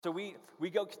So we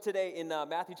go today in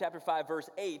Matthew chapter 5, verse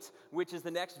 8, which is the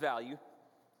next value.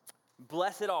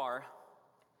 Blessed are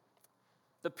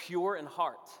the pure in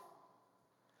heart,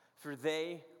 for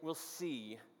they will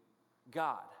see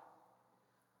God.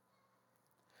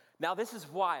 Now this is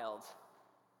wild,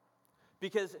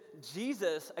 because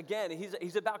Jesus, again,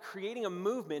 he's about creating a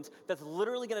movement that's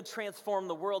literally going to transform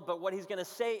the world, but what he's going to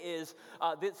say is,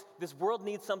 this world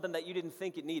needs something that you didn't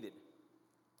think it needed.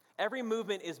 Every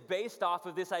movement is based off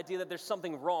of this idea that there's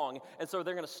something wrong, and so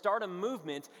they're going to start a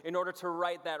movement in order to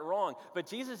right that wrong. But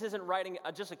Jesus isn't writing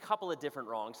just a couple of different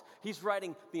wrongs. He's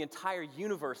writing the entire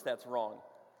universe that's wrong.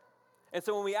 And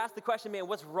so when we ask the question, man,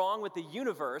 what's wrong with the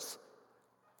universe?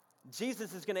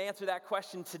 Jesus is going to answer that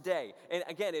question today. And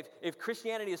again, if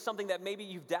Christianity is something that maybe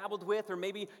you've dabbled with or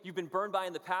maybe you've been burned by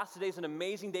in the past, today's an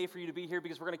amazing day for you to be here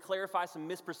because we're going to clarify some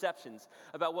misperceptions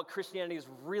about what Christianity is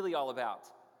really all about.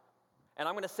 And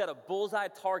I'm going to set a bullseye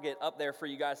target up there for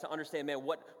you guys to understand, man,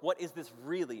 what is this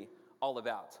really all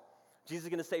about? Jesus is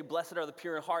going to say, blessed are the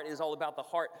pure in heart. It is all about the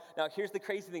heart. Now, here's the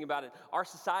crazy thing about it. Our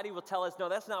society will tell us, no,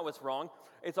 that's not what's wrong.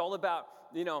 It's all about,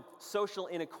 social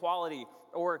inequality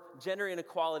or gender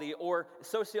inequality or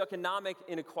socioeconomic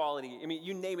inequality. I mean,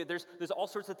 you name it. There's all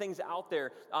sorts of things out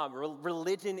there.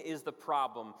 Religion is the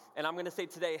problem. And I'm going to say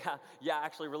today, yeah,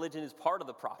 actually, religion is part of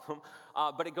the problem,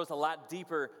 but it goes a lot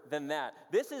deeper than that.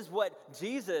 This is what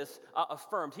Jesus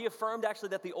affirmed. He affirmed, actually,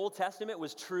 that the Old Testament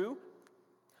was true,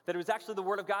 that it was actually the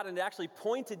Word of God, and it actually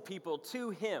pointed people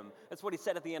to Him. That's what He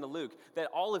said at the end of Luke, that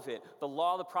all of it, the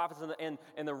law, the prophets,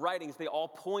 and the writings, they all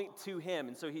point to Him.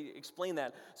 And so He explained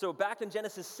that. So back in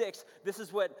Genesis 6, this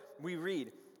is what we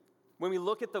read. When we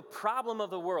look at the problem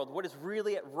of the world, what is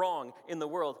really wrong in the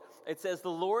world, it says, the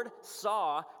Lord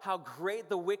saw how great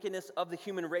the wickedness of the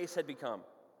human race had become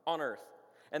on earth,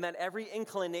 and that every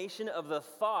inclination of the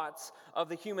thoughts of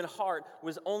the human heart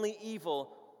was only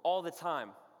evil all the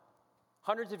time.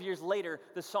 Hundreds of years later,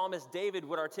 the psalmist David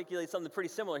would articulate something pretty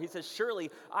similar. He says, surely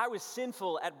I was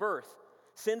sinful at birth,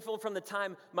 sinful from the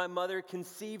time my mother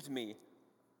conceived me.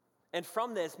 And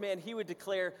from this, man, he would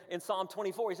declare in Psalm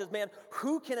 24, he says, man,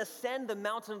 who can ascend the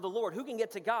mountain of the Lord? Who can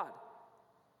get to God?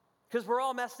 Because we're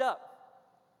all messed up.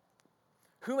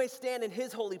 Who may stand in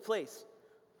His holy place?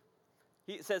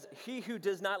 He says, he who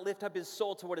does not lift up his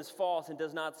soul to what is false and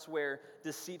does not swear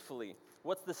deceitfully.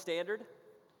 What's the standard?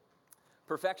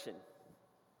 Perfection.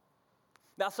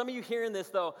 Now, some of you hearing this,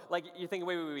 though, like you're thinking,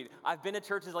 wait. I've been to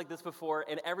churches like this before,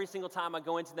 and every single time I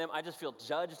go into them, I just feel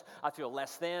judged. I feel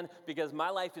less than because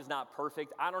my life is not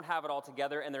perfect. I don't have it all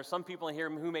together, and there's some people in here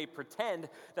who may pretend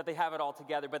that they have it all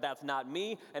together, but that's not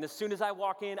me. And as soon as I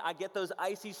walk in, I get those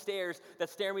icy stares that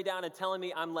stare me down and telling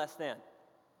me I'm less than.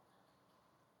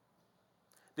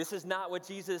 This is not what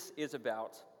Jesus is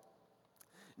about.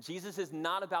 Jesus is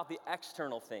not about the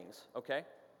external things, okay?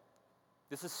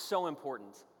 This is so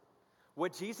important.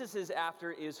 What Jesus is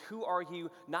after is who are you,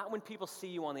 not when people see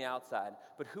you on the outside,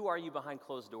 but who are you behind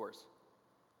closed doors?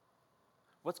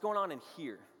 What's going on in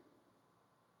here?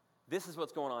 This is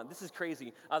what's going on. This is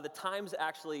crazy. The Times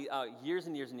actually, years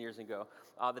and years ago,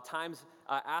 the Times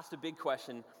asked a big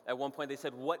question at one point. They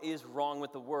said, what is wrong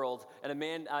with the world? And a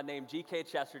man named G.K.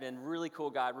 Chesterton, really cool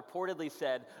guy, reportedly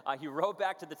said, he wrote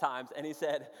back to the Times and he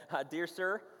said, dear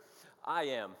sir, I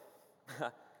am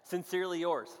sincerely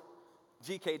yours.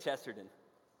 G.K. Chesterton.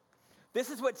 This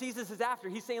is what Jesus is after.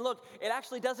 He's saying, look, it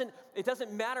actually doesn't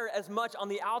matter as much on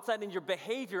the outside in your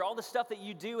behavior, all the stuff that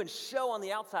you do and show on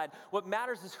the outside. What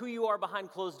matters is who you are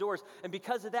behind closed doors. And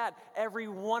because of that, every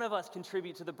one of us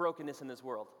contribute to the brokenness in this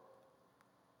world.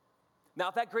 Now,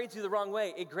 if that grades you the wrong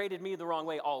way, it graded me the wrong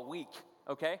way all week,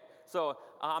 okay? So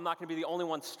I'm not going to be the only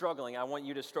one struggling. I want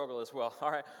you to struggle as well, all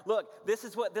right? Look, this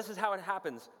is how it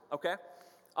happens, okay?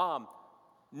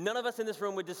 None of us in this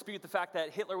room would dispute the fact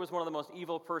that Hitler was one of the most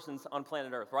evil persons on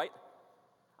planet Earth, right?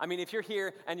 I mean, if you're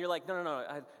here and you're like, no,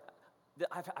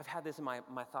 I've had this in my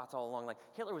thoughts all along. Like,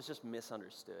 Hitler was just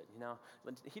misunderstood,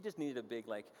 He just needed a big,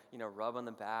 rub on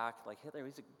the back. Like, Hitler,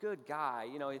 he's a good guy,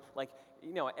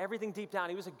 everything deep down,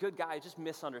 he was a good guy, just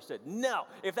misunderstood. No,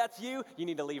 if that's you, you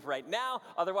need to leave right now.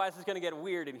 Otherwise, it's going to get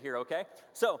weird in here, okay?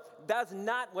 So that's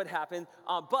not what happened,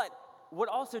 but what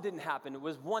also didn't happen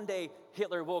was one day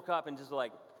Hitler woke up and just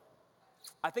like,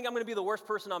 I think I'm going to be the worst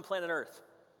person on planet Earth.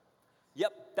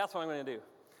 Yep, that's what I'm going to do.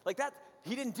 Like that,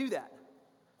 he didn't do that.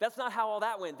 That's not how all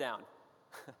that went down.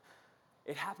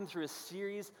 It happened through a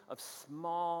series of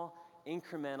small,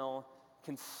 incremental,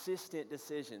 consistent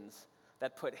decisions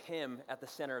that put him at the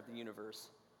center of the universe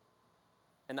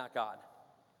and not God.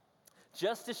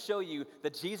 Just to show you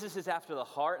that Jesus is after the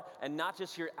heart and not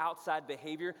just your outside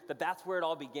behavior, that's where it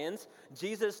all begins,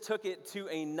 Jesus took it to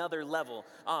another level.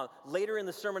 Later in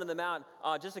the Sermon on the Mount,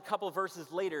 just a couple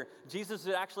verses later, Jesus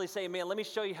would actually say, man, let me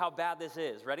show you how bad this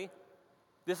is. Ready?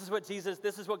 This is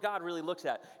what God really looks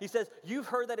at. He says, you've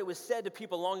heard that it was said to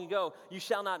people long ago, you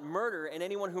shall not murder, and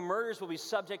anyone who murders will be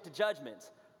subject to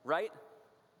judgment. Right?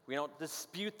 We don't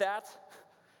dispute that.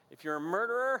 If you're a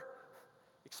murderer,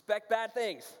 expect bad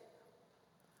things.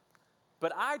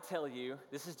 But I tell you,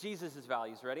 this is Jesus'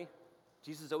 values, ready?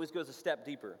 Jesus always goes a step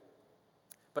deeper.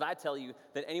 But I tell you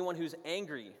that anyone who's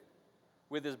angry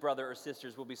with his brother or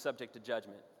sisters will be subject to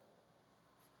judgment.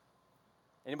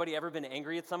 Anybody ever been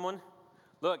angry at someone?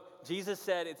 Look, Jesus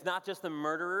said it's not just the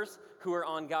murderers who are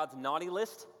on God's naughty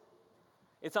list.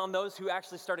 It's on those who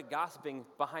actually started gossiping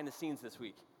behind the scenes this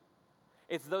week.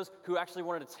 It's those who actually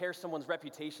wanted to tear someone's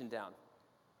reputation down.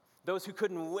 Those who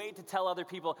couldn't wait to tell other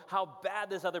people how bad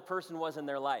this other person was in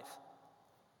their life.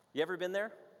 You ever been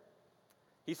there?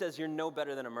 He says, you're no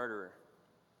better than a murderer.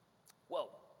 Whoa.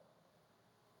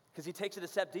 Because he takes it a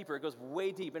step deeper. It goes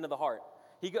way deep into the heart.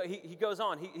 He goes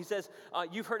on. He says,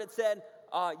 you've heard it said,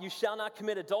 you shall not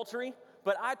commit adultery.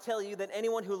 But I tell you that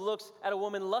anyone who looks at a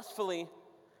woman lustfully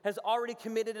has already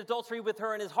committed adultery with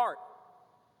her in his heart.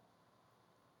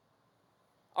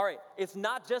 All right, it's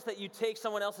not just that you take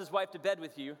someone else's wife to bed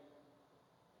with you.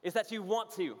 It's that you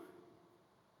want to.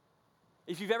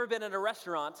 If you've ever been at a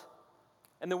restaurant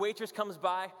and the waitress comes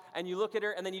by and you look at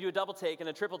her and then you do a double take and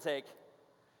a triple take,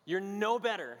 you're no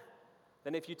better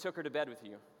than if you took her to bed with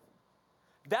you.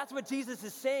 That's what Jesus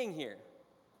is saying here.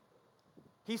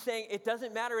 He's saying it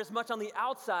doesn't matter as much on the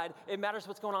outside, it matters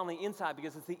what's going on the inside,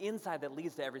 because it's the inside that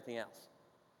leads to everything else.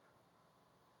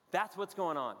 That's what's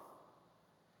going on.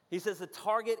 He says the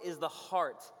target is the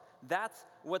heart. That's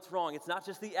what's wrong. It's not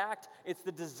just the act, it's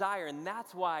the desire. And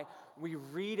that's why we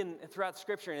read throughout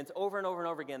Scripture, and it's over and over and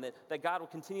over again, that God will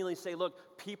continually say,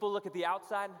 look, people look at the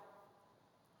outside,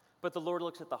 but the Lord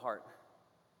looks at the heart.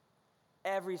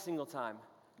 Every single time.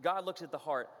 God looks at the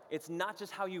heart. It's not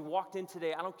just how you walked in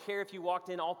today. I don't care if you walked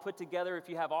in all put together, if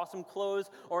you have awesome clothes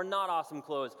or not awesome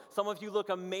clothes. Some of you look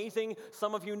amazing,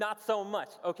 some of you not so much,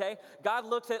 okay? God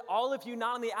looks at all of you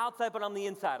not on the outside, but on the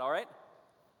inside, all right?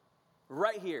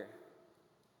 Right here.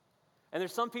 And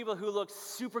there's some people who look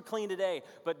super clean today,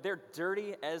 but they're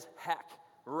dirty as heck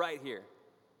right here.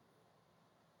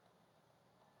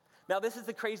 Now, this is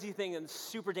the crazy thing and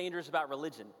super dangerous about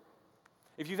religion.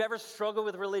 If you've ever struggled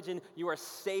with religion, you are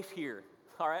safe here,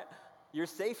 all right? You're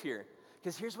safe here.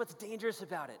 Because here's what's dangerous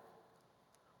about it.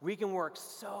 We can work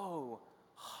so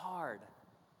hard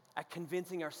at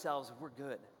convincing ourselves we're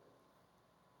good.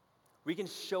 We can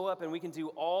show up and we can do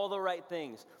all the right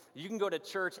things. You can go to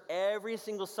church every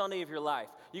single Sunday of your life.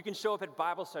 You can show up at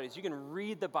Bible studies. You can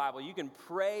read the Bible. You can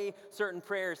pray certain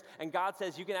prayers. And God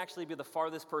says you can actually be the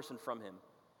farthest person from Him.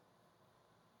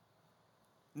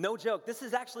 No joke. This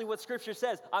is actually what Scripture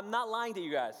says. I'm not lying to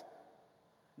you guys.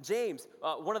 James,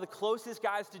 one of the closest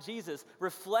guys to Jesus,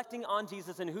 reflecting on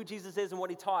Jesus and who Jesus is and what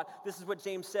He taught, this is what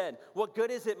James said. What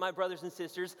good is it, my brothers and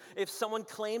sisters, if someone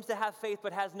claims to have faith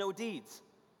but has no deeds?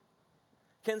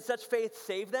 Can such faith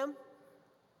save them?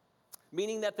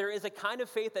 Meaning that there is a kind of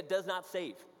faith that does not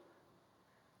save.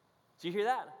 Do you hear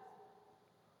that?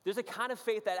 There's a kind of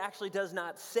faith that actually does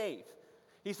not save.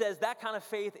 He says that kind of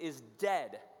faith is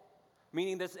dead.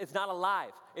 Meaning this, it's not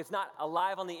alive. It's not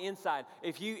alive on the inside.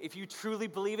 If you truly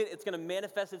believe it, it's going to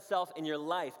manifest itself in your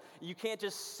life. You can't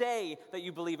just say that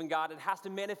you believe in God. It has to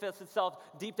manifest itself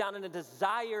deep down in a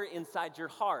desire inside your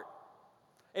heart.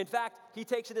 In fact, he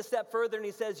takes it a step further and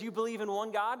he says, you believe in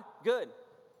one God? Good.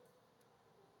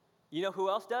 You know who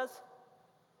else does?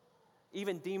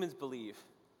 Even demons believe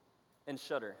and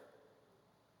shudder.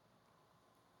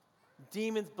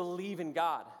 Demons believe in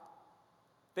God.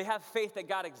 They have faith that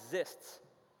God exists.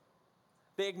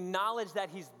 They acknowledge that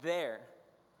He's there,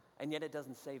 and yet it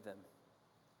doesn't save them.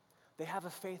 They have a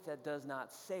faith that does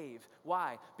not save.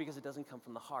 Why? Because it doesn't come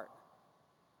from the heart.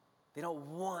 They don't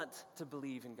want to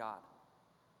believe in God.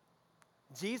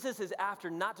 Jesus is after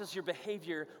not just your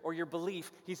behavior or your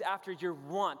belief. He's after your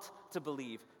want to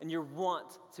believe and your want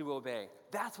to obey.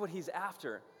 That's what He's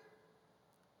after.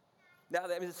 Now,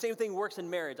 the same thing works in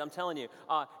marriage, I'm telling you.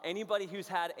 Anybody who's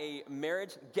had a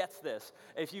marriage gets this.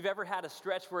 If you've ever had a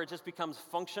stretch where it just becomes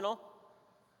functional,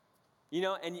 you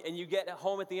know, and you get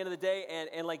home at the end of the day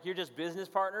and like you're just business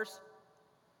partners,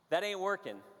 that ain't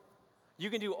working. You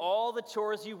can do all the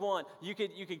chores you want. You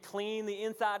could clean the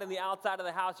inside and the outside of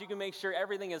the house. You can make sure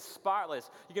everything is spotless.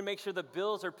 You can make sure the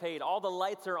bills are paid, all the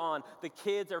lights are on, the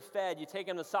kids are fed, you take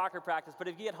them to soccer practice. But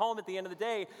if you get home at the end of the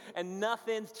day and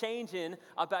nothing's changing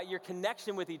about your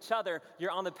connection with each other, you're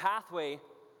on the pathway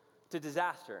to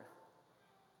disaster.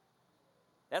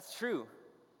 That's true.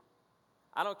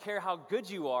 I don't care how good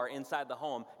you are inside the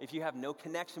home. If you have no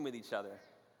connection with each other,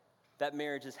 that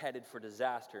marriage is headed for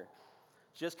disaster.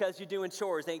 Just because you're doing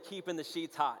chores ain't keeping the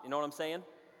sheets hot. You know what I'm saying?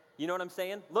 You know what I'm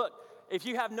saying? Look, if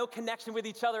you have no connection with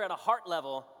each other at a heart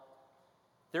level,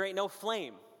 there ain't no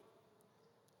flame.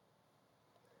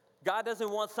 God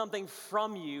doesn't want something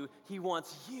from you. He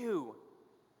wants you.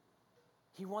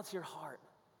 He wants your heart.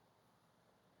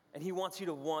 And he wants you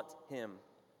to want him.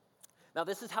 Now,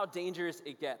 this is how dangerous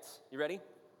it gets. You ready?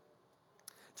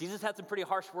 Jesus had some pretty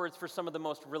harsh words for some of the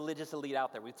most religious elite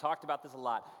out there. We've talked about this a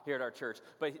lot here at our church.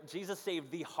 But Jesus saved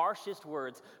the harshest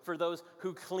words for those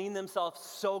who clean themselves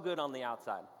so good on the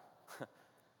outside.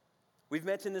 We've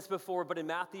mentioned this before, but in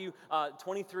Matthew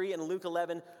 23 and Luke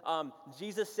 11,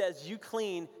 Jesus says, you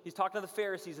clean. He's talking to the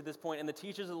Pharisees at this point and the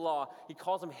teachers of the law. He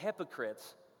calls them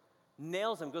hypocrites,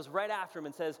 nails them, goes right after him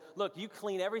and says, look, you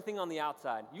clean everything on the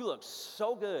outside. You look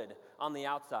so good on the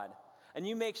outside. And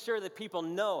you make sure that people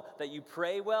know that you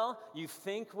pray well, you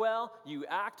think well, you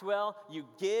act well, you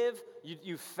give,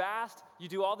 you fast, you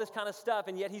do all this kind of stuff.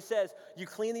 And yet he says, you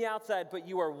clean the outside, but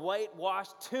you are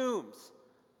whitewashed tombs.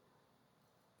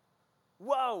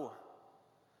 Whoa,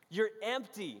 you're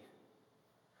empty.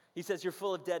 He says, you're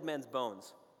full of dead men's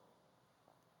bones.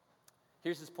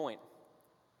 Here's his point.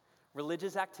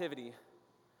 Religious activity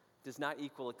does not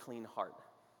equal a clean heart.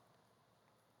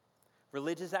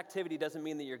 Religious activity doesn't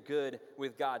mean that you're good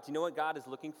with God. Do you know what God is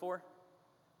looking for?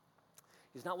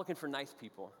 He's not looking for nice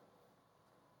people.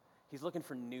 He's looking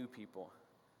for new people.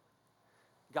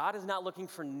 God is not looking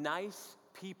for nice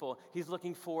people. He's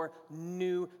looking for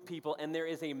new people. And there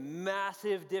is a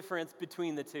massive difference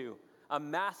between the two. A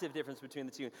massive difference between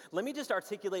the two. Let me just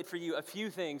articulate for you a few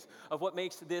things of what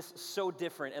makes this so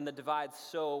different and the divide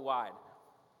so wide.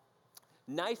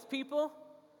 Nice people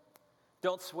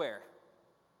don't swear.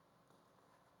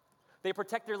 They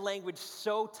protect their language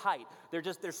so tight.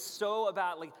 They're so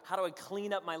about, like, how do I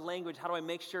clean up my language? How do I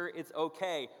make sure it's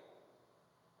okay?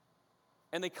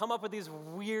 And they come up with these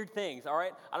weird things, all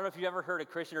right? I don't know if you've ever heard a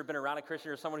Christian or been around a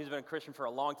Christian or someone who's been a Christian for a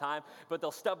long time, but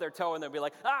they'll stub their toe and they'll be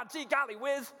like, gee golly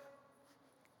whiz.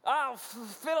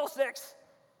 Fiddlesticks.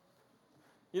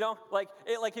 You know, like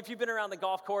if you've been around the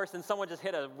golf course and someone just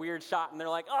hit a weird shot and they're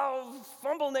like,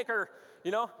 fumble knicker. You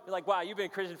know, you're like, wow, you've been a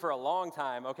Christian for a long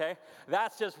time, okay?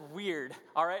 That's just weird,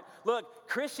 all right? Look,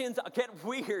 Christians get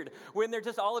weird when they're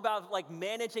just all about, like,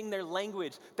 managing their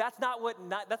language. That's not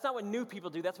what new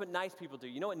people do. That's what nice people do.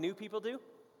 You know what new people do?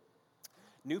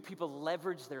 New people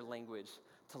leverage their language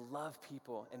to love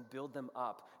people and build them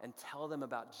up and tell them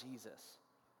about Jesus.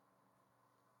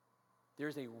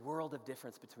 There's a world of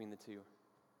difference between the two.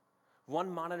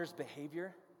 One monitors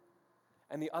behavior,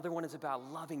 and the other one is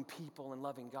about loving people and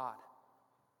loving God.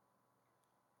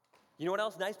 You know what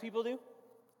else nice people do?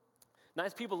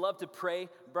 Nice people love to pray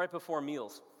right before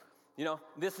meals. You know,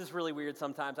 this is really weird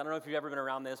sometimes. I don't know if you've ever been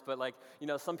around this, but, like, you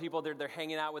know, some people, they're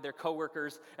hanging out with their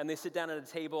coworkers, and they sit down at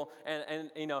a table,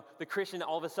 and you know, the Christian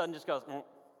all of a sudden just goes, And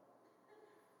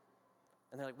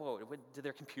they're like, whoa, did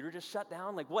their computer just shut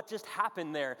down? Like, what just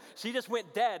happened there? She just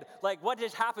went dead. Like, what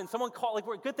just happened? Someone called,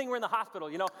 like, good thing we're in the hospital,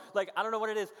 you know? Like, I don't know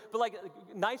what it is. But, like,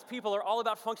 nice people are all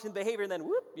about functioning behavior, and then,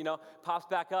 whoop, you know, pops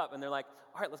back up, and they're like,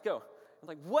 all right, let's go. I'm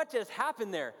like, what just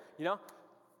happened there? You know?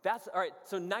 That's, all right,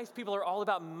 so nice people are all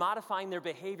about modifying their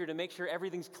behavior to make sure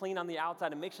everything's clean on the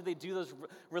outside and make sure they do those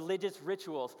religious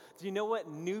rituals. Do you know what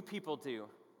new people do?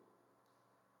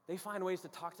 They find ways to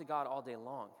talk to God all day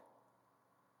long.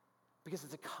 Because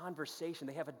it's a conversation.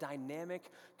 They have a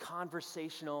dynamic,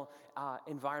 conversational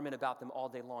environment about them all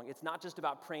day long. It's not just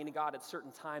about praying to God at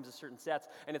certain times, at certain sets,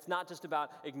 and it's not just about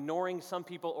ignoring some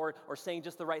people or saying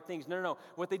just the right things. No.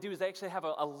 What they do is they actually have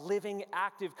a living,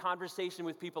 active conversation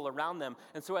with people around them.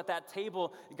 And so at that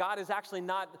table, God is actually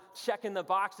not checking the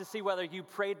box to see whether you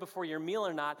prayed before your meal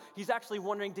or not. He's actually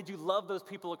wondering, did you love those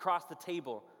people across the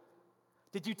table?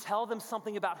 Did you tell them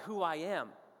something about who I am?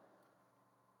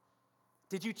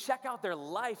 Did you check out their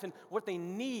life and what they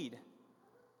need?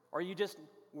 Or are you just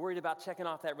worried about checking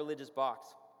off that religious box?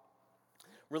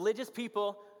 Religious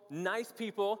people, nice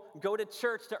people, go to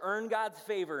church to earn God's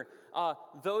favor.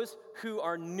 Those who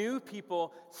are new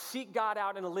people seek God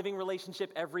out in a living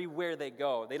relationship everywhere they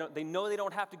go. They know they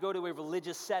don't have to go to a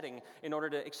religious setting in order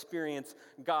to experience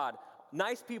God.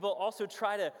 Nice people also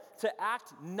try to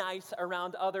act nice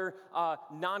around other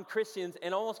non-Christians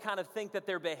and almost kind of think that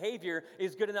their behavior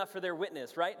is good enough for their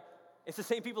witness, right? It's the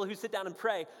same people who sit down and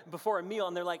pray before a meal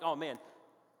and they're like, oh man,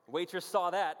 waitress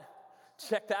saw that.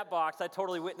 Check that box. I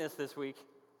totally witnessed this week.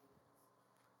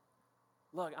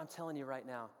 Look, I'm telling you right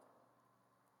now,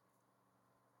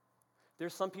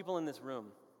 there's some people in this room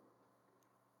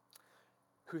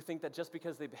who think that just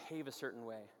because they behave a certain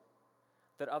way,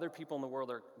 that other people in the world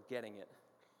are getting it.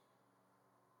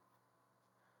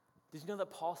 Did you know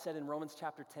that Paul said in Romans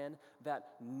chapter 10 that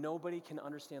nobody can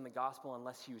understand the gospel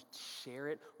unless you share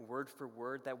it word for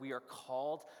word, that we are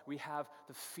called, we have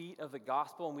the feet of the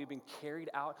gospel, and we've been carried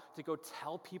out to go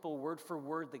tell people word for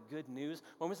word the good news?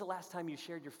 When was the last time you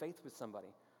shared your faith with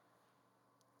somebody?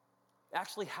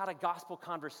 Actually had a gospel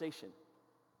conversation.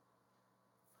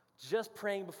 Just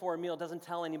praying before a meal doesn't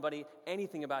tell anybody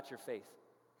anything about your faith.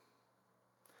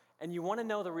 And you want to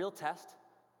know the real test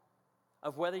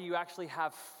of whether you actually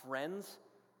have friends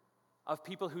of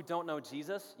people who don't know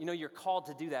Jesus? You know, you're called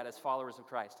to do that as followers of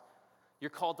Christ.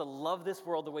 You're called to love this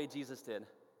world the way Jesus did.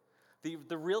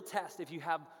 The real test, if you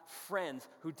have friends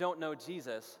who don't know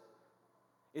Jesus,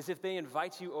 is if they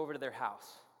invite you over to their house.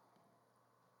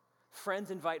 Friends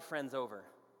invite friends over.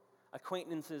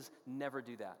 Acquaintances never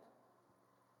do that.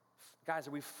 Guys,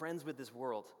 are we friends with this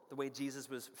world the way Jesus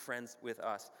was friends with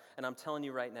us? And I'm telling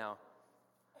you right now,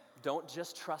 don't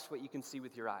just trust what you can see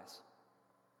with your eyes,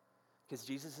 because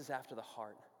Jesus is after the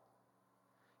heart.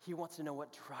 He wants to know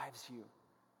what drives you.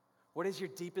 What is your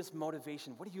deepest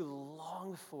motivation? What do you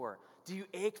long for? Do you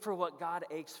ache for what God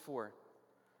aches for?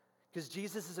 Because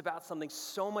Jesus is about something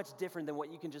so much different than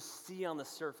what you can just see on the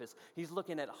surface. He's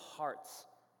looking at hearts.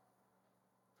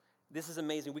 This is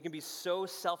amazing. We can be so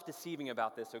self-deceiving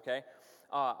about this, okay?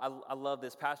 I love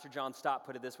this. Pastor John Stott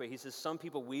put it this way. He says, some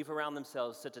people weave around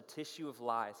themselves such a tissue of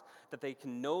lies that they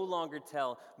can no longer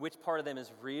tell which part of them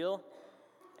is real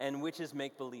and which is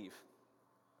make-believe.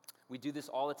 We do this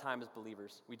all the time as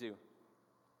believers. We do.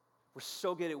 We're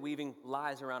so good at weaving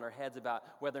lies around our heads about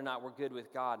whether or not we're good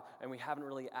with God, and we haven't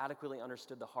really adequately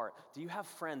understood the heart. Do you have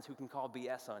friends who can call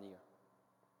BS on you?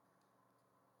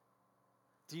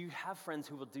 Do you have friends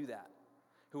who will do that?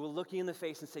 Who will look you in the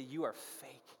face and say, you are fake.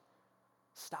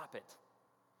 Stop it.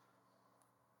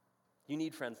 You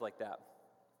need friends like that.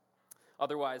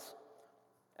 Otherwise,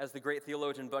 as the great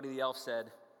theologian Buddy the Elf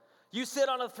said, you sit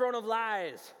on a throne of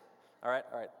lies. All right.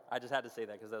 I just had to say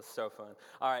that because that's so fun.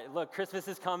 All right, look, Christmas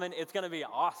is coming. It's going to be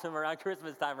awesome around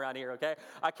Christmas time around here, okay?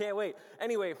 I can't wait.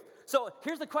 Anyway, so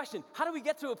here's the question. How do we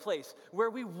get to a place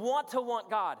where we want to want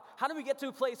God? How do we get to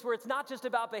a place where it's not just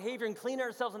about behavior and cleaning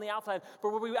ourselves on the outside, but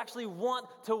where we actually want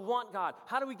to want God?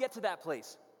 How do we get to that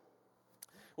place?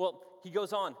 Well, he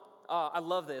goes on. I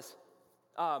love this.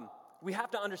 We have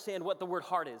to understand what the word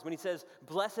heart is. When he says,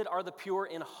 blessed are the pure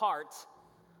in heart,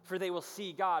 for they will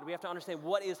see God. We have to understand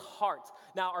what is heart.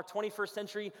 Now, our 21st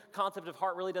century concept of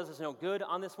heart really does us no good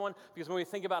on this one, because when we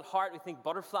think about heart, we think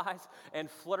butterflies and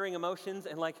fluttering emotions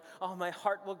and like, oh, my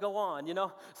heart will go on, you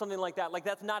know, something like that. Like,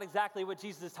 that's not exactly what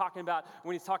Jesus is talking about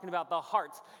when he's talking about the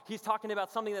heart. He's talking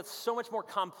about something that's so much more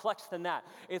complex than that.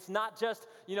 It's not just,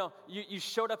 you know, you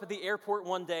showed up at the airport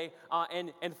one day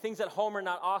and things at home are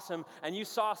not awesome, and you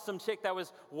saw some chick that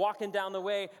was walking down the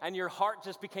way and your heart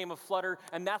just became a flutter,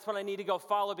 and that's what I need to go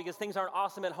follow because things aren't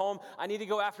awesome at home. I need to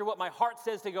go after what my heart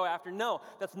says to go after. No,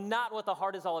 that's not what the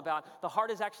heart is all about. The heart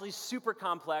is actually super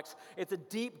complex. It's a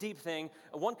deep, deep thing.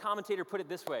 One commentator put it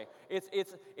this way.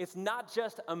 It's not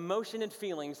just emotion and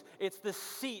feelings. It's the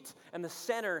seat and the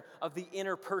center of the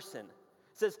inner person.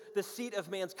 It says the seat of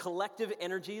man's collective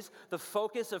energies, the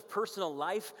focus of personal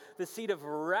life, the seat of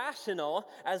rational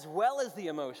as well as the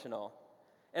emotional,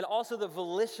 and also the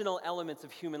volitional elements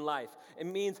of human life. It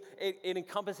means it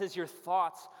encompasses your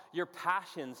thoughts, your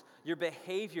passions, your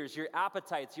behaviors, your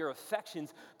appetites, your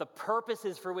affections, the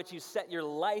purposes for which you set your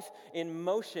life in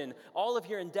motion, all of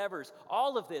your endeavors,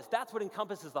 all of this. That's what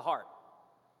encompasses the heart.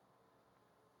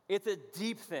 It's a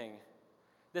deep thing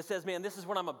that says, man, this is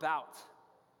what I'm about.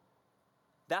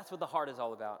 That's what the heart is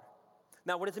all about.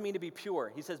 Now, what does it mean to be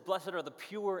pure? He says, blessed are the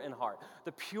pure in heart.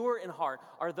 The pure in heart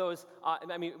are those,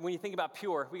 when you think about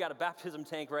pure, we got a baptism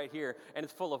tank right here, and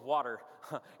it's full of water.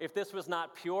 If this was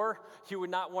not pure, you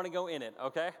would not want to go in it,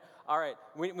 okay? All right,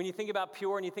 when you think about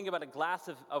pure and you think about a glass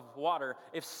of water,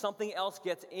 if something else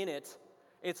gets in it,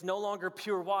 it's no longer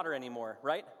pure water anymore,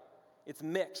 right? It's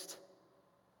mixed.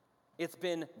 It's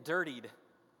been dirtied.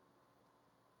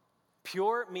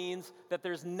 Pure means that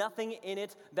there's nothing in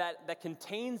it that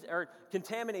contains or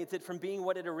contaminates it from being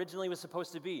what it originally was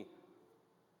supposed to be.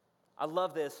 I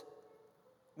love this.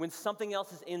 When something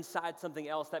else is inside something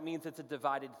else, that means it's a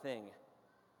divided thing.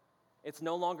 It's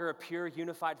no longer a pure,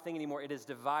 unified thing anymore. It is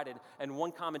divided. And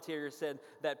one commentator said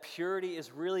that purity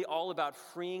is really all about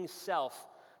freeing self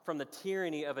from the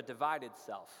tyranny of a divided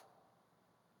self.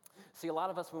 See, a lot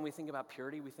of us, when we think about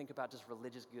purity, we think about just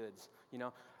religious goods.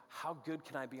 How good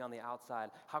can I be on the outside?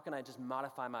 How can I just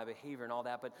modify my behavior and all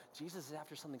that? But Jesus is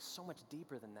after something so much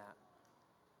deeper than that.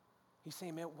 He's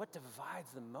saying, man, what divides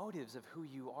the motives of who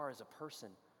you are as a person?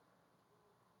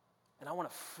 And I want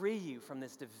to free you from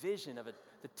this division of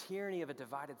the tyranny of a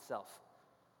divided self.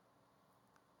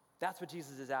 That's what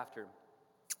Jesus is after.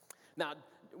 Now,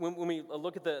 when we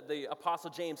look at the Apostle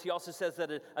James, he also says that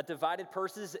a divided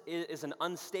person is an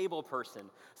unstable person,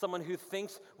 someone who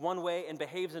thinks one way and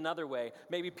behaves another way.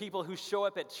 Maybe people who show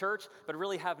up at church but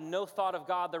really have no thought of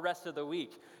God the rest of the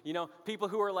week. People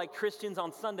who are like Christians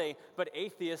on Sunday but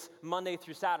atheists Monday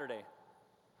through Saturday.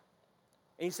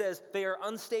 And he says they are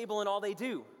unstable in all they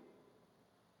do.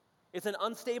 It's an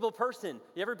unstable person.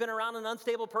 You ever been around an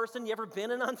unstable person? You ever been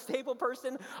an unstable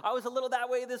person? I was a little that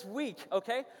way this week,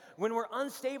 okay? When we're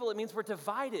unstable, it means we're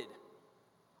divided.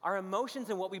 Our emotions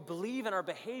and what we believe and our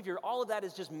behavior, all of that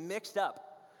is just mixed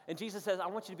up. And Jesus says, I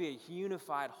want you to be a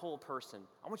unified, whole person.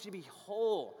 I want you to be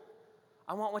whole.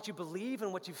 I want what you believe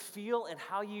and what you feel and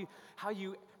how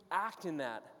you act in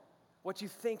that, what you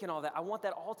think and all that. I want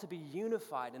that all to be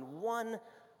unified in one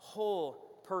whole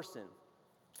person.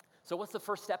 So what's the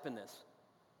first step in this?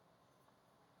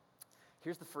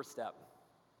 Here's the first step.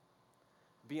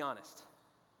 Be honest.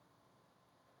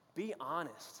 Be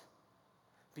honest.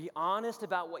 Be honest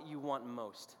about what you want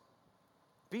most.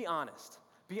 Be honest.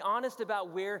 Be honest about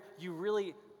where you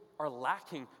really are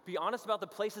lacking. Be honest about the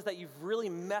places that you've really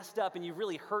messed up and you've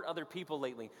really hurt other people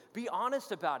lately. Be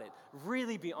honest about it.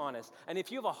 Really be honest. And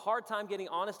if you have a hard time getting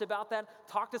honest about that,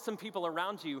 talk to some people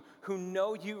around you who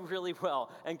know you really well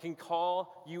and can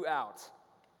call you out.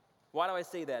 Why do I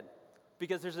say that?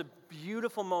 Because there's a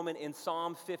beautiful moment in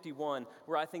Psalm 51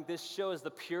 where I think this shows the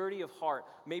purity of heart,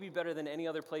 maybe better than any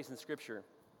other place in Scripture.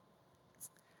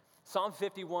 Psalm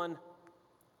 51,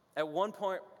 at one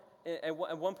part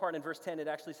in verse 10, it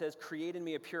actually says, "Create in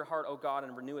me a pure heart, O God,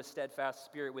 and renew a steadfast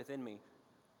spirit within me."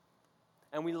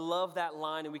 And we love that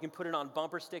line, and we can put it on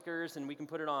bumper stickers, and we can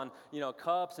put it on,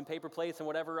 cups and paper plates and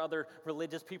whatever other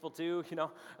religious people do.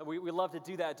 We love to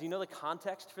do that. Do you know the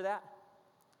context for that?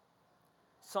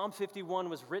 Psalm 51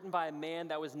 was written by a man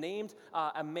that was named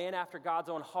a man after God's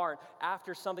own heart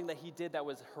after something that he did that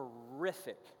was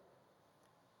horrific.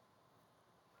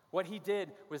 What he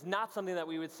did was not something that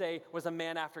we would say was a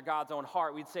man after God's own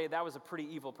heart. We'd say that was a pretty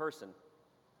evil person.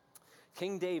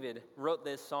 King David wrote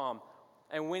this psalm,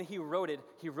 and when he wrote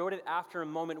it after a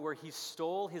moment where he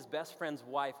stole his best friend's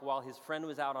wife while his friend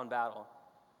was out on battle,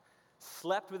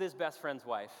 slept with his best friend's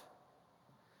wife,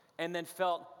 and then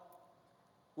felt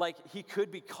like he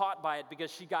could be caught by it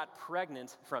because she got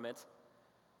pregnant from it.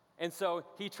 And so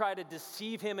he tried to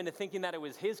deceive him into thinking that it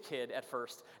was his kid at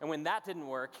first. And when that didn't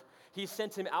work, he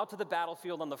sent him out to the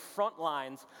battlefield on the front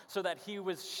lines so that he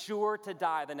was sure to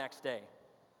die the next day.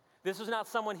 This was not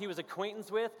someone he was acquaintance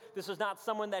with. This was not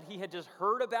someone that he had just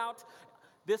heard about.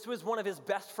 This was one of his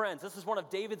best friends. This is one of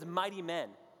David's mighty men.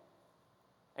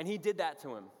 And he did that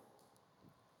to him.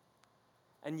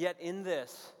 And yet in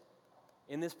this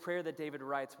prayer that David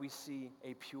writes, we see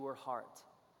a pure heart.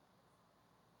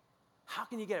 How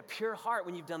can you get a pure heart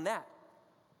when you've done that?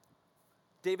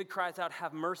 David cries out,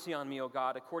 "Have mercy on me, O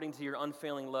God, according to your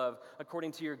unfailing love,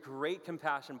 according to your great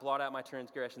compassion, blot out my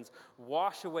transgressions,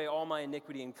 wash away all my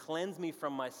iniquity and cleanse me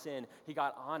from my sin." He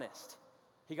got honest.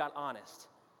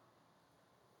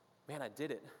 Man, I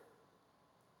did it.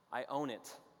 I own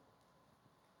it.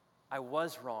 I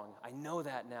was wrong. I know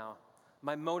that now.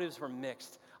 My motives were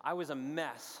mixed. I was a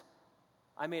mess.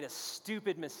 I made a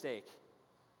stupid mistake.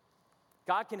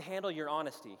 God can handle your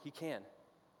honesty. He can.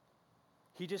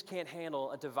 He just can't handle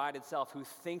a divided self who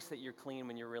thinks that you're clean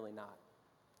when you're really not.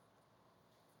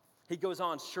 He goes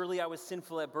on, "Surely I was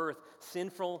sinful at birth,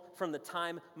 sinful from the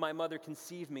time my mother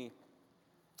conceived me."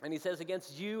 And he says,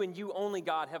 "Against you and you only,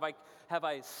 God, have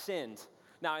I sinned."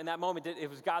 Now, in that moment, it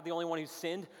was God the only one who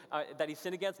sinned, that he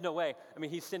sinned against? No way. I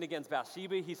mean, he sinned against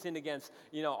Bathsheba. He sinned against,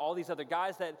 all these other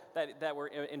guys that were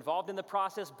involved in the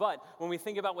process. But when we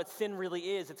think about what sin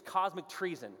really is, it's cosmic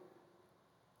treason.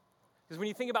 Because when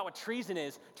you think about what treason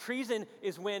is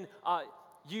when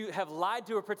you have lied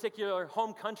to a particular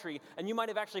home country, and you might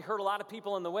have actually hurt a lot of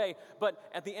people in the way, but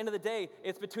at the end of the day,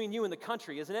 it's between you and the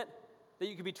country, isn't it? That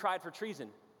you could be tried for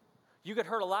treason. You could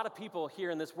hurt a lot of people here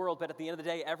in this world, but at the end of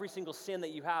the day, every single sin that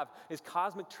you have is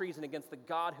cosmic treason against the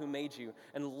God who made you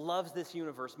and loves this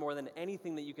universe more than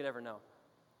anything that you could ever know.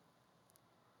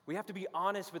 We have to be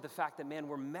honest with the fact that, man,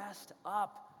 we're messed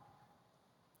up.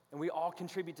 And we all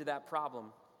contribute to that problem.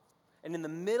 And in the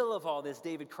middle of all this,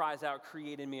 David cries out,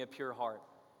 create in me a pure heart.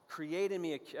 Create in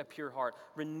me a pure heart.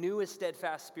 Renew a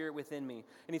steadfast spirit within me.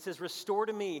 And he says, restore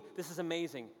to me. This is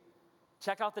amazing.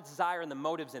 Check out the desire and the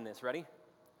motives in this. Ready?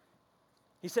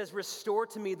 He says, restore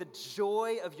to me the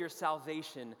joy of your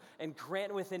salvation and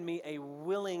grant within me a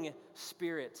willing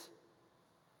spirit.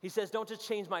 He says, don't just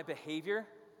change my behavior,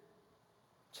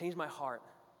 change my heart.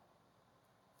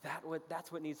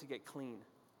 That's what needs to get clean.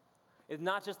 It's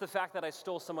not just the fact that I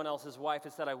stole someone else's wife,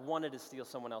 it's that I wanted to steal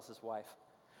someone else's wife.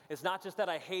 It's not just that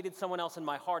I hated someone else in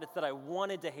my heart, it's that I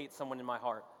wanted to hate someone in my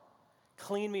heart.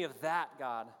 Clean me of that,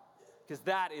 God, because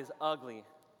that is ugly.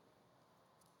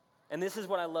 And this is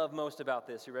what I love most about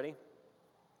this. You ready?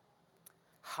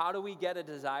 How do we get a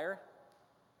desire?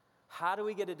 How do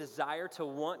we get a desire to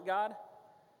want God?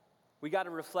 We got to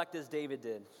reflect as David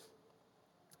did.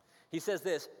 He says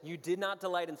this, you did not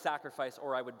delight in sacrifice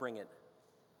or I would bring it.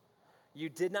 You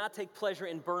did not take pleasure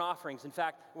in burnt offerings. In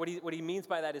fact, what he means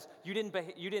by that is you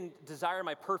didn't desire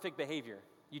my perfect behavior.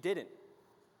 You didn't.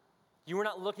 You were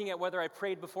not looking at whether I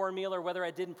prayed before a meal or whether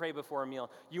I didn't pray before a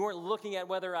meal. You weren't looking at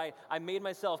whether I made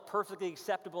myself perfectly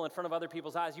acceptable in front of other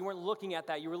people's eyes. You weren't looking at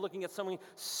that. You were looking at something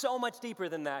so much deeper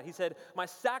than that. He said, my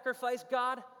sacrifice,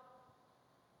 God,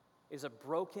 is a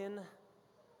broken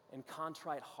and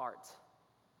contrite heart.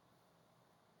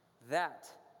 That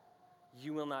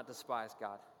you will not despise,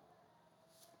 God.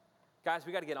 Guys,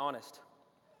 we got to get honest.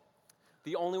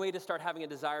 The only way to start having a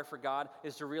desire for God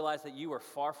is to realize that you are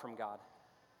far from God.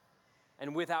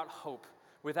 And without hope,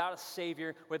 without a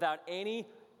Savior, without any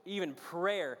even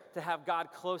prayer to have God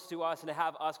close to us and to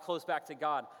have us close back to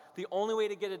God. The only way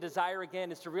to get a desire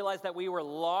again is to realize that we were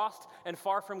lost and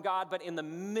far from God, but in the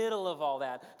middle of all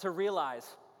that, to realize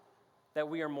that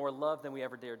we are more loved than we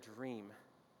ever dared dream.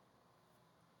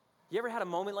 You ever had a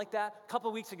moment like that? A couple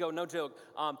of weeks ago, no joke,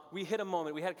 we hit a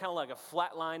moment. We had kind of like a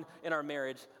flat line in our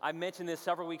marriage. I mentioned this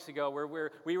several weeks ago where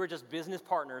we were just business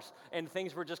partners and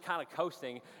things were just kind of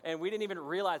coasting. And we didn't even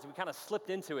realize it. We kind of slipped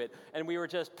into it. And we were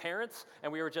just parents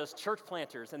and we were just church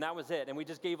planters and that was it. And we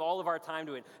just gave all of our time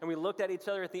to it. And we looked at each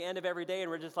other at the end of every day and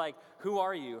we're just like, who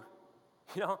are you?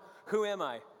 You know, who am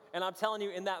I? And I'm telling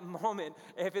you, in that moment,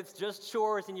 if it's just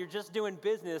chores and you're just doing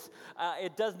business,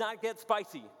 it does not get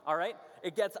spicy, all right?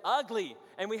 It gets ugly.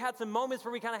 And we had some moments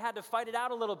where we kind of had to fight it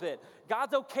out a little bit.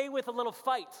 God's okay with a little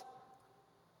fight.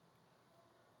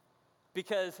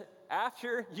 Because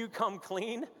after you come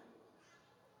clean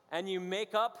and you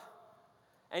make up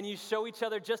and you show each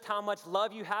other just how much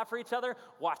love you have for each other,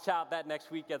 watch out, that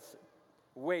next week gets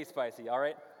way spicy, all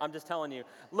right? I'm just telling you.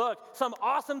 Look, some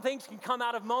awesome things can come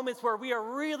out of moments where we are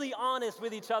really honest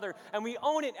with each other and we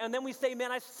own it and then we say,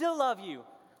 man, I still love you.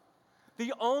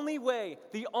 The only way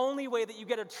that you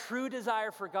get a true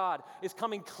desire for God is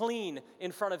coming clean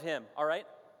in front of Him, all right?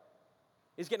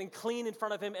 Is getting clean in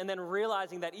front of Him and then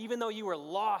realizing that even though you are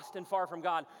lost and far from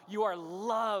God, you are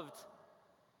loved.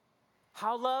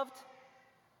 How loved?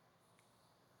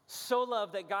 So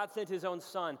loved that God sent His own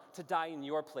Son to die in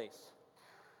your place.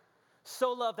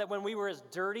 So loved that when we were as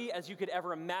dirty as you could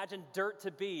ever imagine dirt to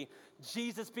be,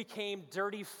 Jesus became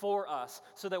dirty for us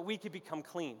so that we could become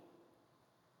clean.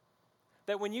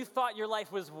 That when you thought your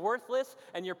life was worthless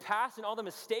and your past and all the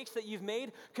mistakes that you've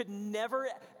made could never,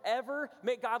 ever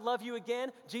make God love you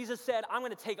again, Jesus said, I'm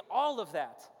going to take all of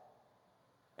that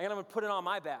and I'm going to put it on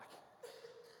my back.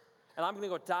 And I'm going to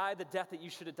go die the death that you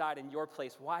should have died in your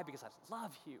place. Why? Because I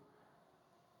love you.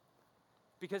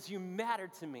 Because you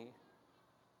mattered to me.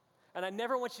 And I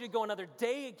never want you to go another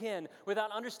day again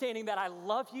without understanding that I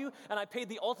love you and I paid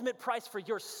the ultimate price for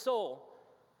your soul.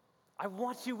 I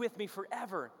want you with me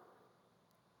forever.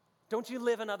 Don't you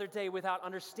live another day without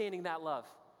understanding that love.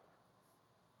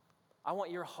 I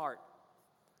want your heart,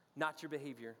 not your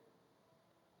behavior.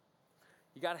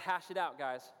 You got to hash it out,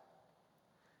 guys.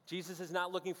 Jesus is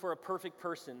not looking for a perfect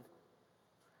person.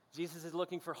 Jesus is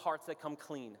looking for hearts that come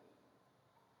clean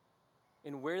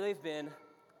in where they've been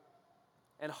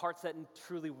and hearts that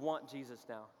truly want Jesus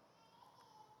now.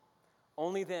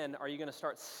 Only then are you going to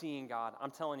start seeing God.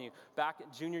 I'm telling you, back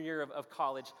junior year of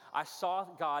college, I saw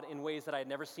God in ways that I had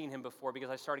never seen Him before because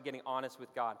I started getting honest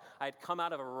with God. I had come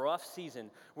out of a rough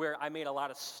season where I made a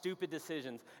lot of stupid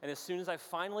decisions. And as soon as I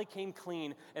finally came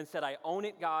clean and said, I own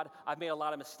it, God, I've made a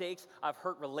lot of mistakes. I've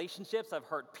hurt relationships. I've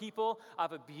hurt people.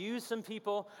 I've abused some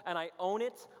people. And I own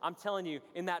it. I'm telling you,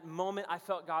 in that moment, I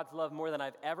felt God's love more than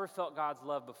I've ever felt God's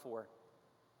love before.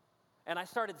 And I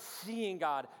started seeing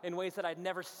God in ways that I'd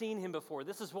never seen Him before.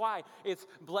 This is why it's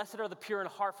blessed are the pure in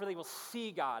heart, for they will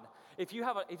see God. If you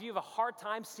have a hard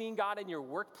time seeing God in your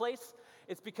workplace,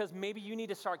 It's because maybe you need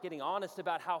to start getting honest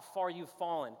about how far you've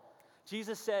fallen.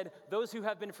 Jesus said, those who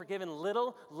have been forgiven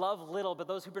little, love little, but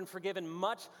those who've been forgiven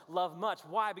much, love much.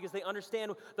 Why? Because they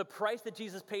understand the price that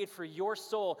Jesus paid for your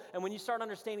soul. And when you start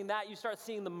understanding that, you start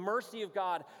seeing the mercy of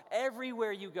God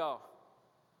everywhere you go.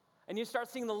 And you start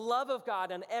seeing the love of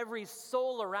God on every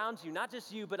soul around you, not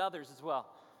just you, but others as well.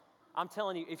 I'm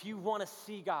telling you, if you want to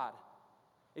see God,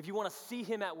 if you want to see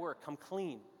him at work, come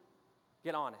clean,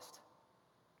 get honest.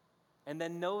 And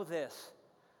then know this,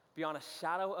 beyond a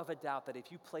shadow of a doubt, that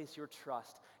if you place your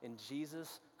trust in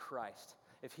Jesus Christ,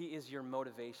 if he is your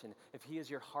motivation, if he is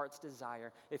your heart's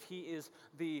desire, if he is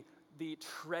the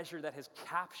treasure that has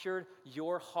captured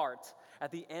your heart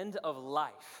at the end of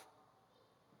life,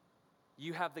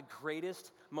 you have the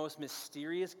greatest, most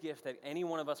mysterious gift that any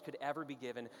one of us could ever be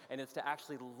given, and it's to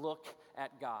actually look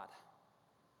at God,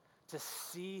 to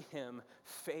see him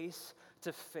face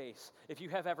to face. If you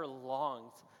have ever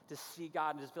longed to see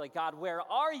God and just be like, God, where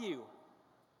are you?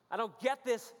 I don't get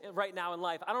this right now in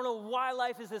life. I don't know why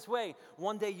life is this way.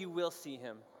 One day you will see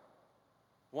him.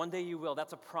 One day you will.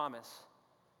 That's a promise.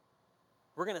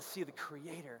 We're going to see the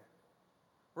Creator.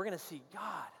 We're going to see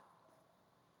God.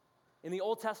 In the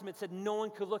Old Testament, it said no one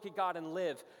could look at God and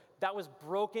live. That was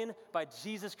broken by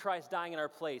Jesus Christ dying in our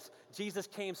place. Jesus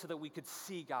came so that we could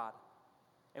see God,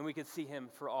 and we could see him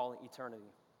for all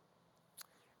eternity.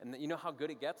 And you know how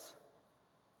good it gets?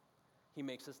 He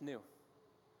makes us new.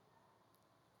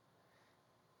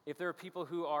 If there are people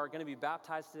who are going to be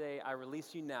baptized today, I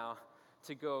release you now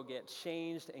to go get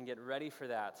changed and get ready for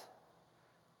that.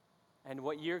 And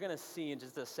what you're going to see in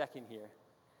just a second here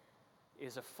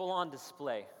is a full-on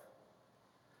display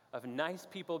of nice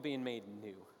people being made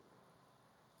new.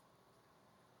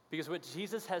 Because what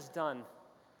Jesus has done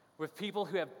with people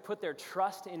who have put their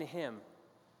trust in him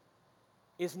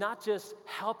is not just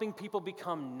helping people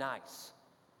become nice.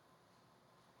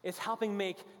 It's helping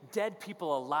make dead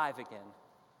people alive again.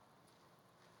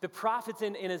 The prophets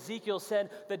in Ezekiel said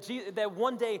that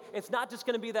one day, it's not just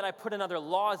going to be that I put in other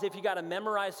laws if you got to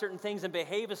memorize certain things and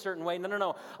behave a certain way.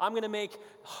 No. I'm going to make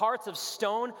hearts of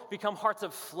stone become hearts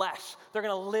of flesh. They're going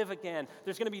to live again.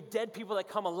 There's going to be dead people that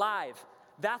come alive.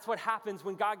 That's what happens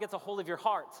when God gets a hold of your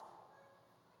heart.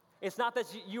 It's not that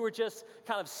you were just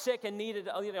kind of sick and needed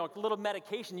a little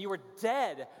medication. You were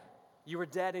dead. You were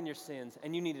dead in your sins,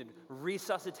 and you needed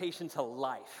resuscitation to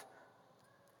life.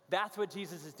 That's what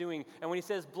Jesus is doing. And when he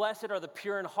says, blessed are the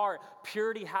pure in heart,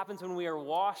 purity happens when we are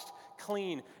washed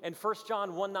clean. And 1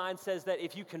 John 1:9 says that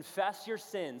if you confess your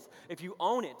sins, if you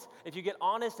own it, if you get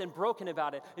honest and broken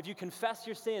about it, if you confess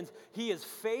your sins, he is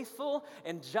faithful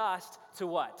and just to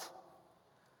what?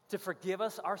 To forgive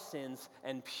us our sins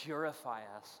and purify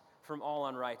us from all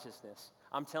unrighteousness.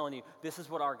 I'm telling you, this is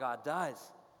what our God does.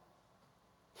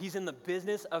 He's in the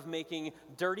business of making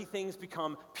dirty things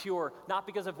become pure, not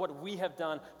because of what we have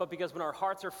done, but because when our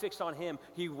hearts are fixed on him,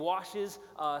 he washes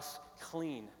us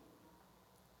clean.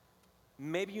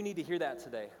 Maybe you need to hear that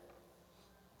today.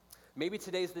 Maybe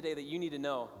today's the day that you need to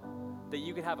know that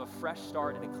you can have a fresh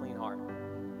start and a clean heart.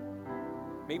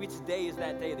 Maybe today is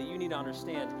that day that you need to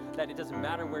understand that it doesn't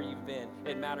matter where you've been,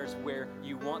 it matters where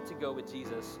you want to go with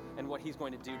Jesus and what he's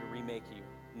going to do to remake you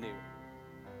new.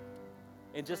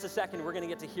 In just a second, we're going to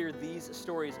get to hear these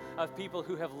stories of people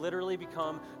who have literally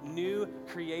become new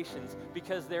creations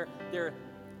because their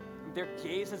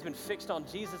gaze has been fixed on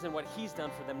Jesus and what he's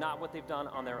done for them, not what they've done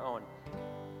on their own.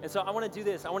 And so I want to do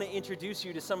this. I want to introduce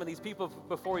you to some of these people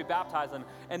before we baptize them.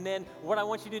 And then what I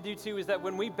want you to do too is that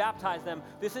when we baptize them,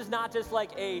 this is not just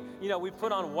like we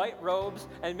put on white robes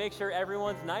and make sure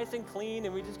everyone's nice and clean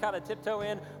and we just kind of tiptoe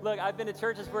in. Look, I've been to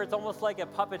churches where it's almost like a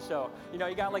puppet show. You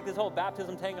got like this whole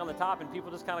baptism tank on the top and people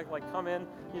just kind of like come in,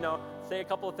 say a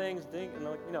couple of things, ding, and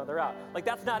they're out. Like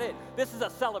that's not it. This is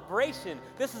a celebration.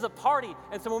 This is a party.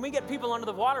 And so when we get people under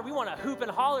the water, we want to hoop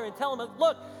and holler and tell them,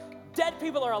 look, dead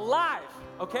people are alive,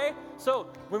 okay? So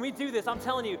when we do this, I'm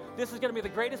telling you, this is going to be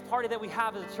the greatest party that we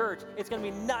have as a church. It's going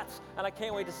to be nuts, and I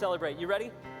can't wait to celebrate. You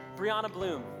ready? Brianna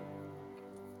Bloom.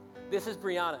 This is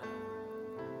Brianna.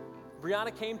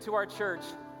 Brianna came to our church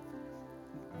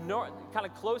kind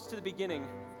of close to the beginning.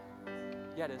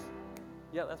 Yeah, it is.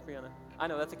 Yeah, that's Brianna. I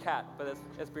know, that's a cat, but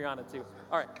that's Brianna too.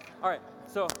 All right.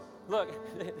 So, look,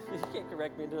 you can't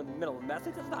correct me in the middle of a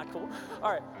message. That's not cool.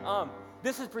 All right.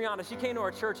 This is Brianna. She came to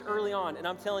our church early on, and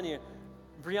I'm telling you,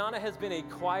 Brianna has been a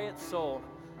quiet soul,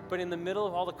 but in the middle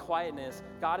of all the quietness,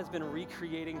 God has been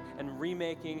recreating and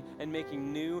remaking and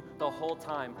making new the whole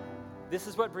time. This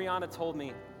is what Brianna told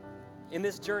me. In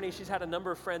this journey, she's had a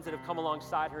number of friends that have come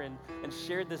alongside her and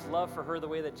shared this love for her the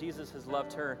way that Jesus has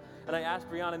loved her. And I asked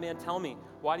Brianna, man, tell me,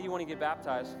 why do you want to get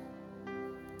baptized?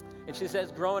 And she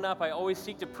says, growing up, I always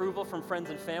seeked approval from friends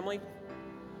and family.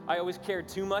 I always cared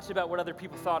too much about what other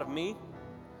people thought of me.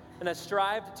 And I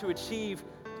strived to achieve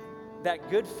that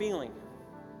good feeling.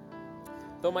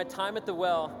 Though my time at the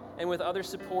well and with other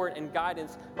support and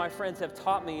guidance, my friends have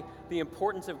taught me the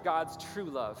importance of God's true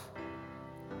love,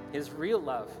 His real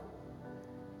love.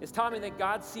 It's taught me that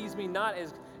God sees me not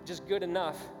as just good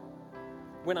enough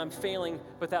when I'm failing,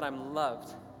 but that I'm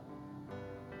loved.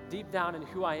 Deep down in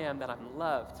who I am, that I'm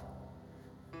loved.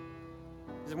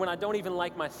 Is when I don't even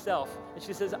like myself. And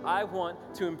she says, I want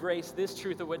to embrace this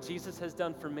truth of what Jesus has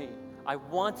done for me. I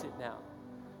want it now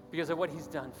because of what He's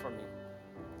done for me.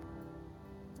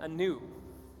 Anoop.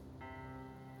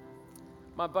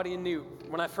 My buddy Anoop,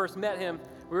 when I first met him,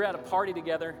 we were at a party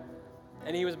together,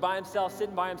 and he was by himself,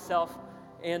 sitting by himself,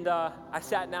 and I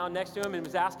sat down next to him and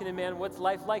was asking him, man, what's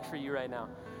life like for you right now?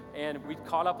 And we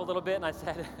caught up a little bit, and I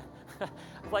said, I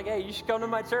was like, hey, you should come to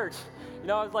my church. You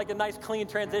know, it was like a nice, clean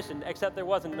transition, except there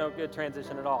wasn't no good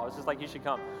transition at all. It was just like, you should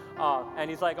come.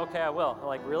 And he's like, okay, I will. I'm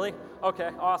like, really?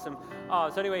 Okay, awesome.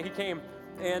 So anyway, he came,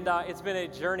 and it's been a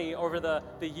journey over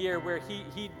the year where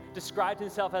he described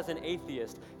himself as an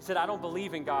atheist. He said, I don't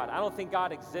believe in God. I don't think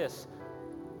God exists.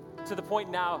 To the point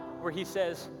now where he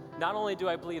says, not only do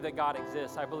I believe that God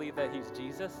exists, I believe that He's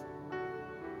Jesus,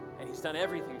 and He's done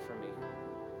everything for me.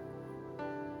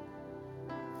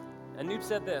 Anoop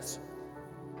said this.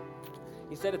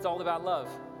 He said, it's all about love.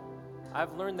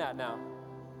 I've learned that now.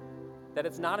 That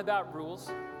it's not about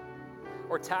rules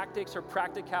or tactics or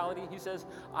practicality. He says,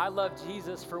 I love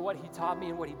Jesus for what He taught me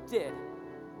and what He did.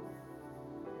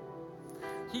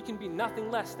 He can be nothing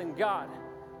less than God.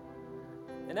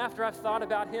 And after I've thought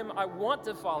about Him, I want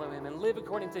to follow Him and live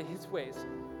according to His ways.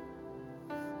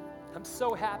 I'm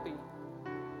so happy.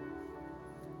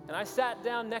 And I sat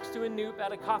down next to Anoop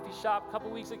at a coffee shop a couple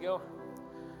weeks ago.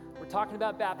 We're talking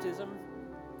about baptism.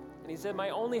 And he said, my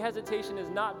only hesitation is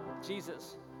not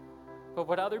Jesus, but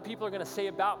what other people are going to say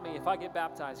about me if I get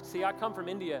baptized. See, I come from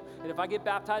India, and if I get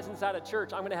baptized inside a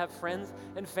church, I'm going to have friends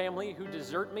and family who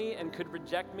desert me and could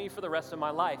reject me for the rest of my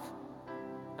life.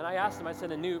 And I asked him, I said,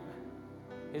 Anoop,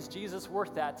 is Jesus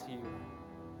worth that to you?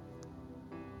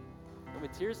 And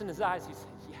with tears in his eyes, he said,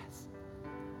 yes.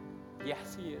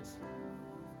 Yes, He is.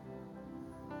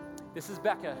 This is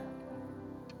Becca.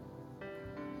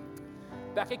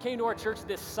 Becca came to our church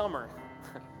this summer.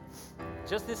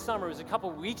 Just this summer. It was a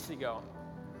couple weeks ago.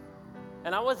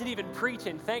 And I wasn't even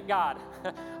preaching, thank God.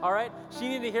 All right? She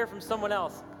needed to hear from someone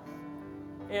else.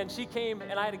 And she came,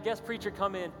 and I had a guest preacher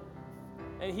come in,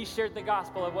 and he shared the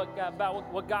gospel of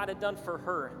about what God had done for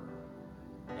her.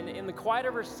 And in the quiet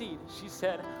of her seat, she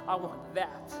said, I want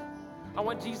that. I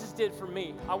want what Jesus did for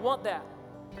me. I want that.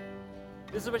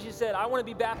 This is what she said. I want to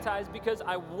be baptized because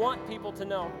I want people to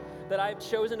know that I've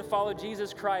chosen to follow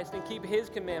Jesus Christ and keep His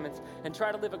commandments and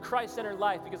try to live a Christ-centered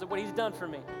life because of what He's done for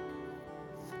me.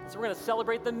 So we're going to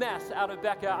celebrate the mess out of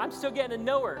Becca. I'm still getting to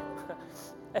know her.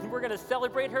 And we're going to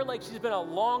celebrate her like she's been a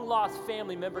long-lost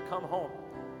family member come home.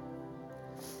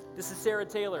 This is Sarah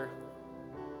Taylor.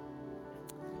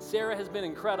 Sarah has been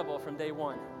incredible from day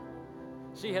one.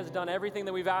 She has done everything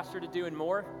that we've asked her to do and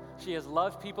more. She has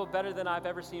loved people better than I've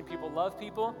ever seen people love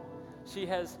people. She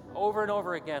has, over and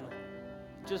over again,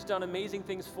 just done amazing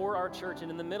things for our church.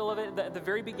 And in the middle of it, at the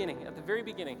very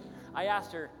beginning, I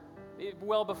asked her,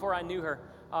 well before I knew her,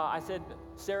 I said,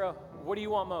 Sarah, what do you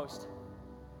want most?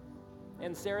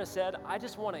 And Sarah said, I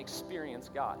just want to experience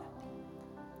God.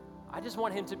 I just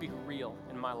want Him to be real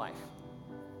in my life.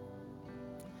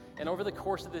 And over the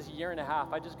course of this year and a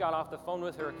half, I just got off the phone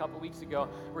with her a couple weeks ago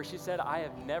where she said, I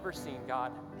have never seen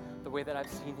God the way that I've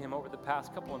seen Him over the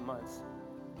past couple of months.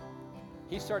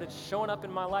 He started showing up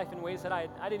in my life in ways that I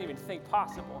didn't even think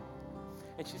possible.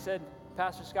 And she said,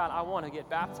 Pastor Scott, I want to get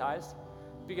baptized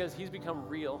because He's become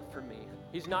real for me.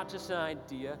 He's not just an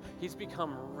idea, He's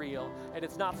become real. And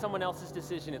it's not someone else's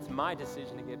decision, it's my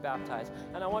decision to get baptized.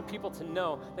 And I want people to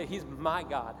know that He's my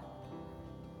God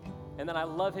and that I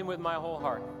love Him with my whole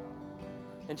heart.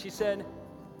 And she said,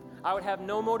 I would have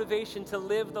no motivation to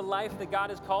live the life that God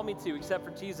has called me to except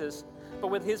for Jesus. But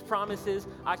with His promises,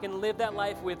 I can live that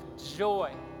life with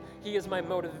joy. He is my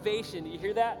motivation. Do you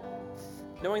hear that?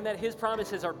 Knowing that His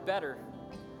promises are better.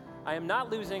 I am not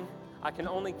losing, I can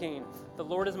only gain. The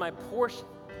Lord is my portion.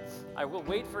 I will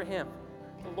wait for Him.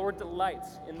 The Lord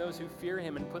delights in those who fear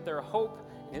Him and put their hope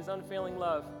in His unfailing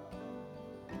love.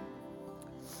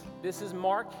 This is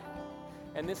Mark,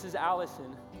 and this is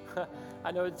Allison.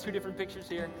 I know it's two different pictures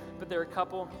here, but they're a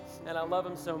couple, and I love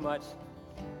them so much.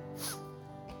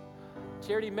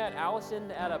 Charity met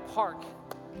Allison at a park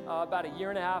about a year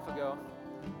and a half ago,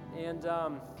 and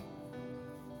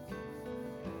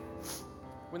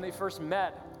when they first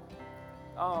met,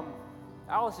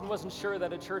 Allison wasn't sure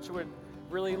that a church would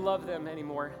really love them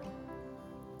anymore.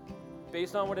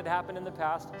 Based on what had happened in the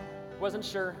past, wasn't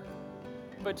sure.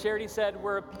 But Charity said,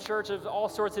 we're a church of all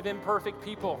sorts of imperfect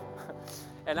people.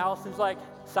 And Allison's like,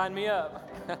 sign me up.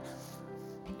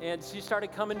 And she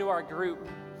started coming to our group.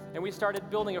 And we started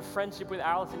building a friendship with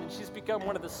Allison. And she's become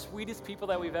one of the sweetest people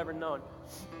that we've ever known.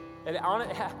 And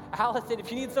Allison,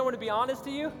 if you need someone to be honest to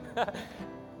you,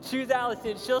 choose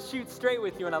Allison. She'll shoot straight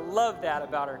with you. And I love that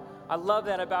about her. I love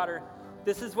that about her.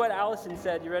 This is what Allison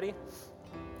said. You ready?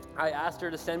 I asked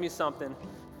her to send me something.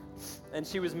 And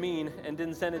she was mean and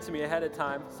didn't send it to me ahead of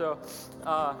time. So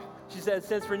she said,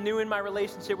 since renewing my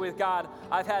relationship with God,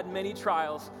 I've had many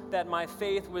trials that my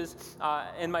faith was,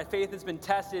 and my faith has been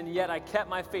tested, and yet I kept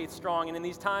my faith strong. And in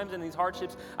these times and these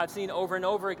hardships, I've seen over and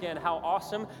over again how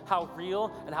awesome, how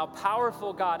real, and how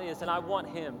powerful God is. And I want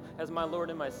him as my Lord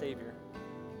and my Savior.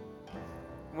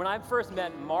 When I first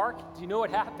met Mark, do you know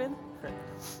what happened?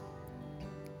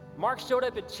 Mark showed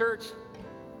up at church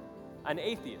an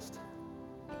atheist.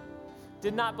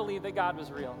 Did not believe that God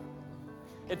was real.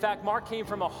 In fact, Mark came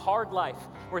from a hard life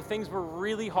where things were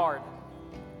really hard.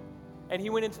 And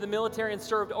he went into the military and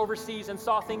served overseas and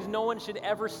saw things no one should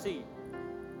ever see.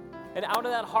 And out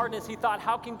of that hardness, he thought,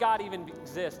 how can God even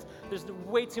exist? There's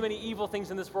way too many evil things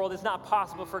in this world. It's not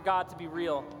possible for God to be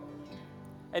real.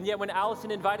 And yet when Allison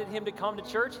invited him to come to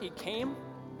church, he came,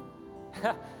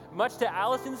 much to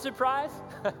Allison's surprise,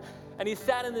 and he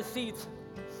sat in the seats,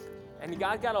 and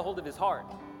God got a hold of his heart.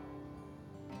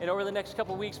 And over the next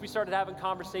couple weeks, we started having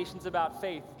conversations about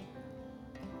faith.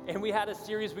 And we had a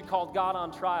series we called God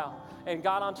on Trial. And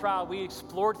God on Trial, we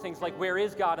explored things like, where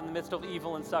is God in the midst of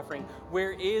evil and suffering?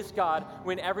 Where is God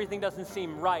when everything doesn't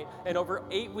seem right? And over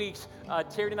 8 weeks,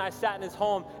 Terry and I sat in his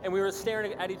home, and we were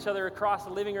staring at each other across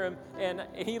the living room. And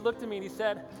he looked at me and he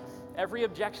said, every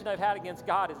objection I've had against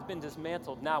God has been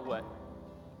dismantled. Now what?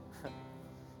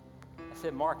 I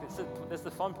said, Mark, this is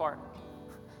the fun part.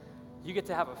 You get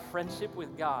to have a friendship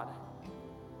with God.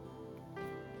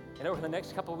 And over the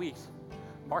next couple of weeks,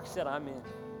 Mark said, I'm in.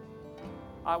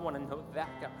 I want to know that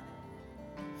God.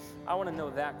 I want to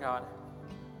know that God.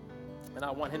 And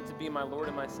I want him to be my Lord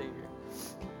and my Savior.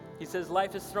 He says,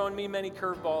 life has thrown me many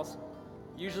curveballs.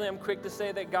 Usually I'm quick to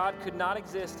say that God could not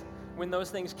exist when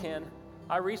those things can.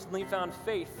 I recently found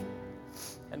faith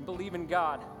and believe in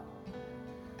God.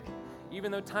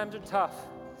 Even though times are tough,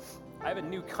 I have a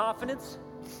new confidence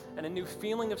and a new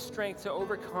feeling of strength to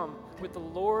overcome with the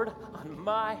Lord on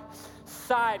my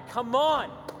side. Come on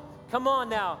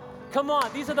now. Come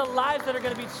on. These are the lives that are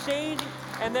going to be changed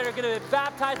and that are going to be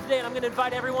baptized today. And I'm going to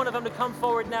invite every one of them to come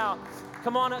forward now.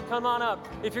 Come on up.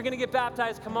 If you're going to get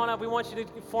baptized, come on up. We want you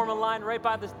to form a line right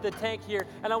by the tank here.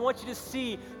 And I want you to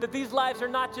see that these lives are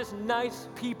not just nice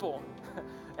people.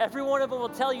 Every one of them will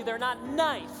tell you they're not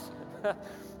nice,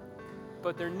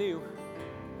 but they're new.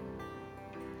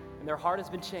 And their heart has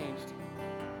been changed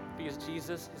because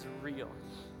Jesus is real.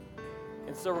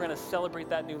 And so we're going to celebrate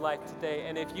that new life today.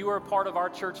 And if you are a part of our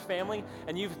church family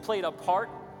and you've played a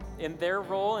part in their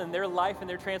role, in their life, in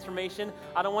their transformation,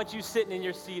 I don't want you sitting in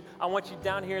your seat. I want you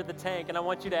down here at the tank, and I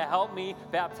want you to help me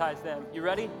baptize them. You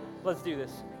ready? Let's do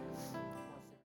this.